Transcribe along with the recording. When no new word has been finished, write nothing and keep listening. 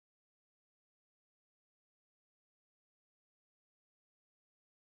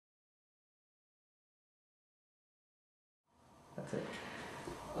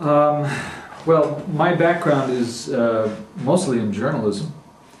Well, my background is mostly in journalism,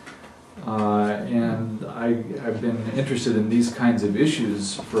 and I've been interested in these kinds of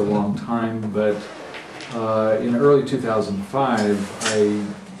issues for a long time, but in early 2005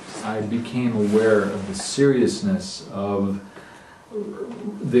 I became aware of the seriousness of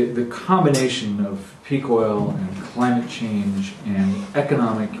the combination of peak oil and climate change and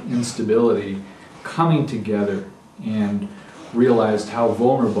economic instability coming together, and realized how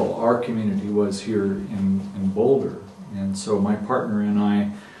vulnerable our community was here in Boulder. And so my partner and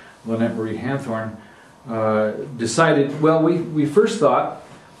I, Lynette Marie Hanthorne, decided, well, we first thought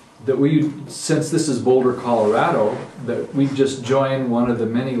that since this is Boulder, Colorado, that we'd just join one of the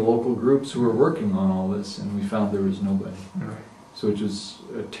many local groups who were working on all this, and we found there was nobody. Right. So it was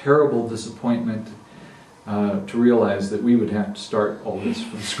a terrible disappointment to realize that we would have to start all this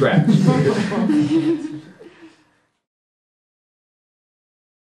from scratch.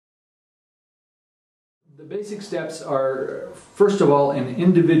 The basic steps are, first of all, an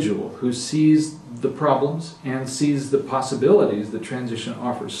individual who sees the problems and sees the possibilities that transition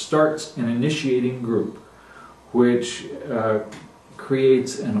offers starts an initiating group, which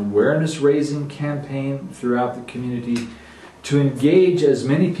creates an awareness-raising campaign throughout the community to engage as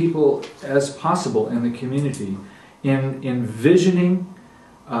many people as possible in the community in envisioning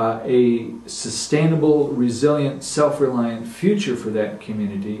a sustainable, resilient, self-reliant future for that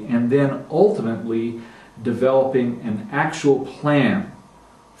community, and then ultimately developing an actual plan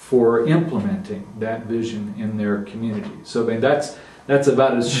for implementing that vision in their community. So I mean, that's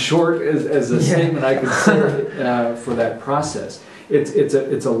about as short as a statement I could say for that process.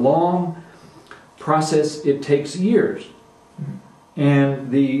 It's a long process. It takes years, and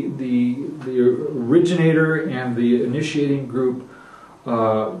the originator and the initiating group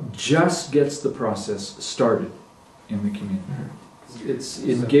just gets the process started in the community. It's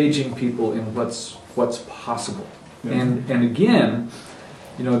engaging people in what's possible. And again,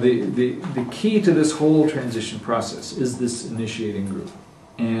 you know, the key to this whole transition process is this initiating group,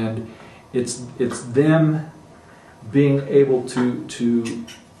 and it's them being able to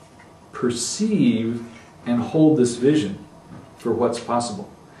perceive and hold this vision for what's possible.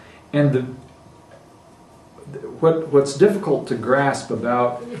 And what's difficult to grasp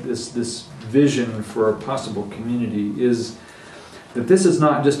about this vision for a possible community is that this is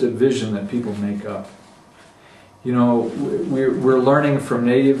not just a vision that people make up. You know, we're learning from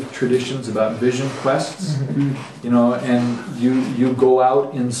native traditions about vision quests, you know, and you go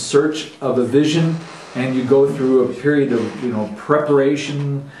out in search of a vision, and you go through a period of, you know,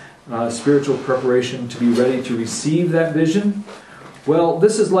 preparation, spiritual preparation to be ready to receive that vision. Well,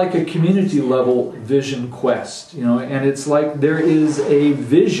 this is like a community level vision quest, you know, and it's like there is a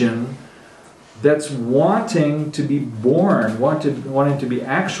vision that's wanting to be born, wanting to be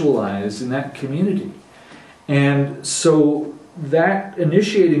actualized in that community. And so that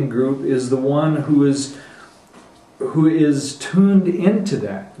initiating group is the one who is tuned into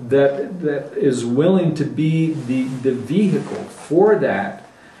that is willing to be the vehicle for that,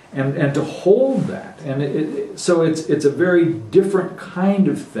 and to hold that. And so it's a very different kind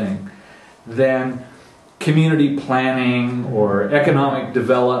of thing than community planning or economic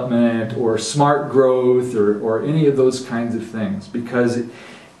development or smart growth or any of those kinds of things, because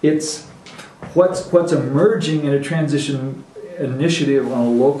it's what's emerging in a transition initiative on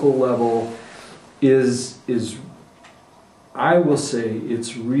a local level is I will say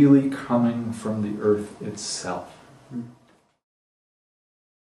it's really coming from the earth itself.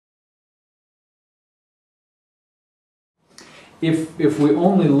 If we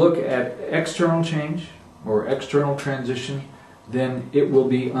only look at external change or external transition, then it will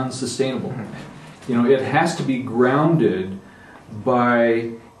be unsustainable. You know, it has to be grounded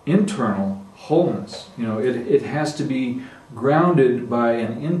by internal wholeness. You know, it has to be grounded by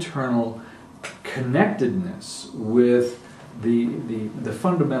an internal connectedness with the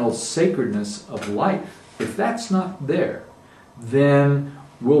fundamental sacredness of life. If that's not there, then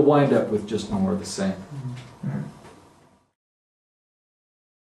we'll wind up with just more of the same.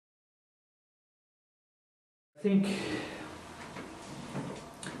 I think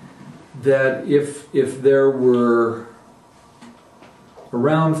that if there were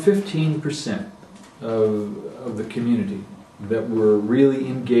around 15% of the community that were really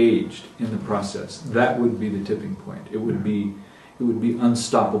engaged in the process, that would be the tipping point. It would be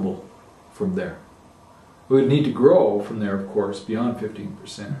unstoppable from there. We would need to grow from there, of course, beyond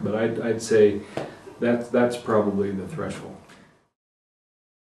 15%, but I'd say that's probably the threshold.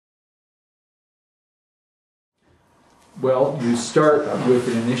 Well, you start with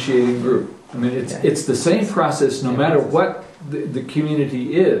an initiating group. I mean, it's the same process no matter what the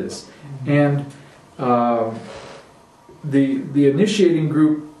community is. And the initiating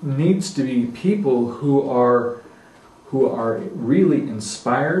group needs to be people who are really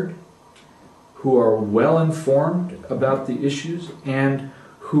inspired, who are well informed about the issues, and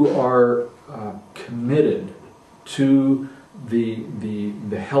who are committed to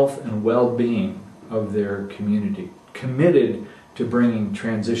the health and well-being of their community, committed to bringing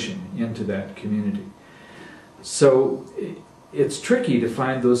transition into that community. So it's tricky to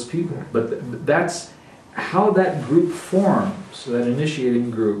find those people, but that's how that group forms. That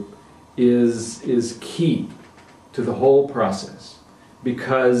initiating group is key to the whole process,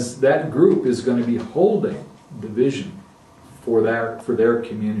 because that group is going to be holding the vision for their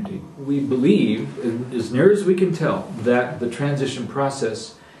community. We believe, as near as we can tell, that the transition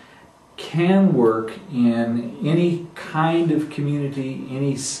process can work in any kind of community,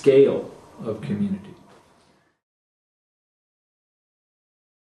 any scale of community.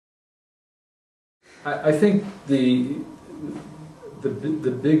 I think the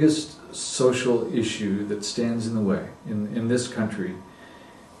biggest social issue that stands in the way in this country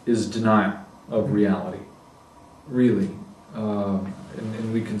is denial of reality, really.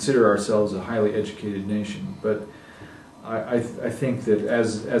 And we consider ourselves a highly educated nation, but I think that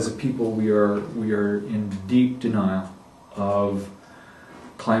as a people we are in deep denial of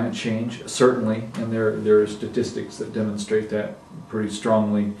climate change, certainly, and there are statistics that demonstrate that pretty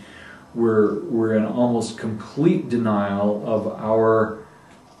strongly. We're in almost complete denial of our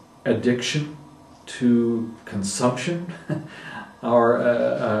addiction to consumption,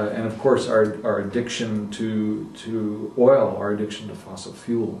 and of course our addiction to oil, our addiction to fossil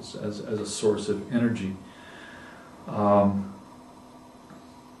fuels as a source of energy.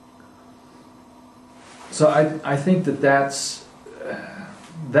 So I think that's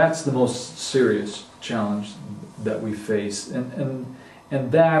the most serious challenge that we face, and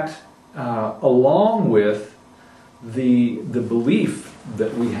that along with the belief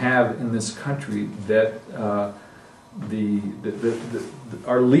that we have in this country that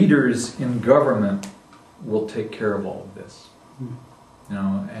our leaders in government will take care of all of this, you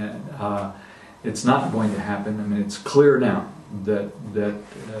know, and it's not going to happen. I mean, it's clear now that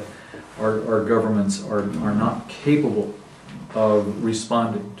our governments are not capable of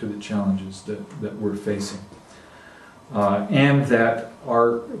responding to the challenges that we're facing, and that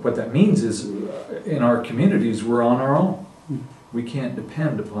what that means is in our communities we're on our own. We can't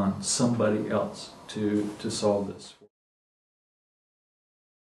depend upon somebody else to solve this.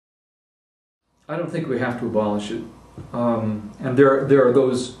 I don't think we have to abolish it, and there are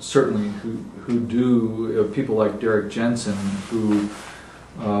those certainly who do. People like Derek Jensen, who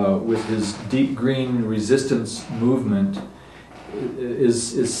with his deep green resistance movement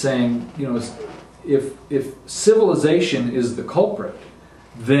is saying, you know, if civilization is the culprit,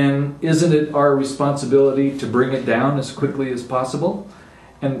 then isn't it our responsibility to bring it down as quickly as possible?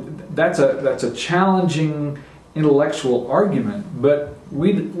 And that's a challenging intellectual argument, but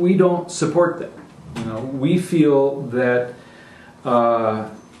we don't support that. You know, we feel that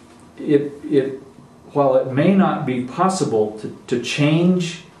while it may not be possible to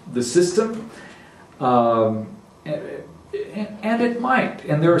change the system, and it might,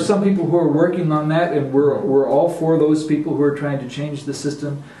 and there are some people who are working on that, and we're all for those people who are trying to change the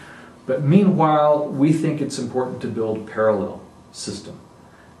system. But meanwhile, we think it's important to build a parallel system,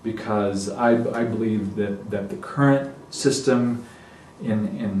 because I believe that the current system,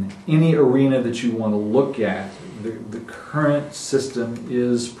 in any arena that you want to look at, the current system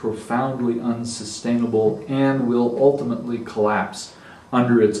is profoundly unsustainable and will ultimately collapse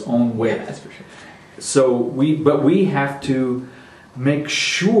under its own weight. Yeah, that's for sure. So we have to make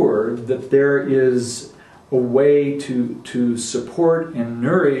sure that there is a way to support and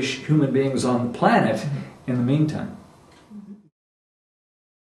nourish human beings on the planet in the meantime.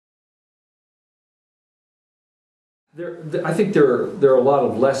 I think there are a lot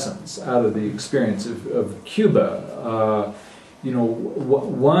of lessons out of the experience of Cuba. You know,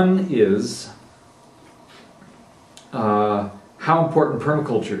 one is how important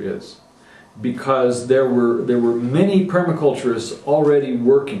permaculture is, because there were many permaculturists already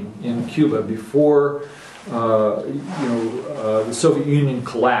working in Cuba before the Soviet Union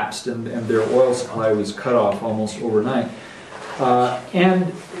collapsed and their oil supply was cut off almost overnight.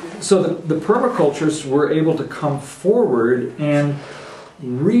 And so the permaculturists were able to come forward and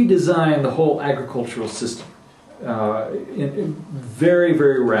redesign the whole agricultural system very,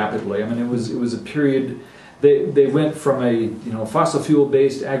 very rapidly. I mean, it was a period. They went from a fossil fuel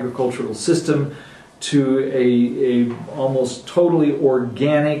based agricultural system to a almost totally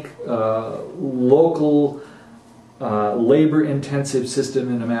organic, local labor-intensive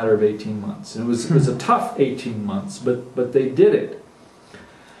system in a matter of 18 months. And it was a tough 18 months, but they did it.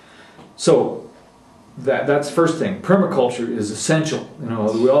 So that's first thing. Permaculture is essential.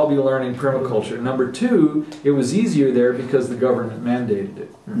 We'll all be learning permaculture. Number two, it was easier there because the government mandated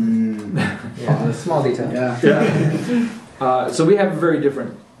it. Yeah, a small detail. Yeah. So we have a very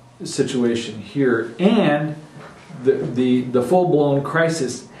different situation here, and the full-blown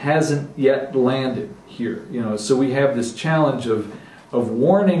crisis hasn't yet landed here. So we have this challenge of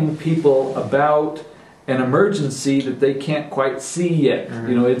warning people about an emergency that they can't quite see yet.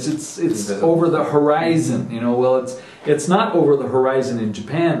 It's over the horizon. Well, it's not over the horizon in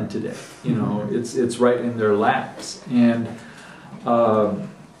Japan today. It's right in their laps, and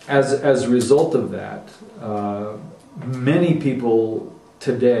as a result of that, many people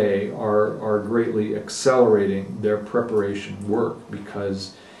today are greatly accelerating their preparation work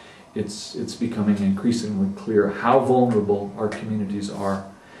because it's becoming increasingly clear how vulnerable our communities are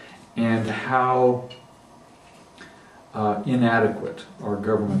and how inadequate our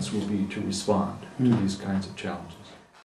governments will be to respond to these kinds of challenges.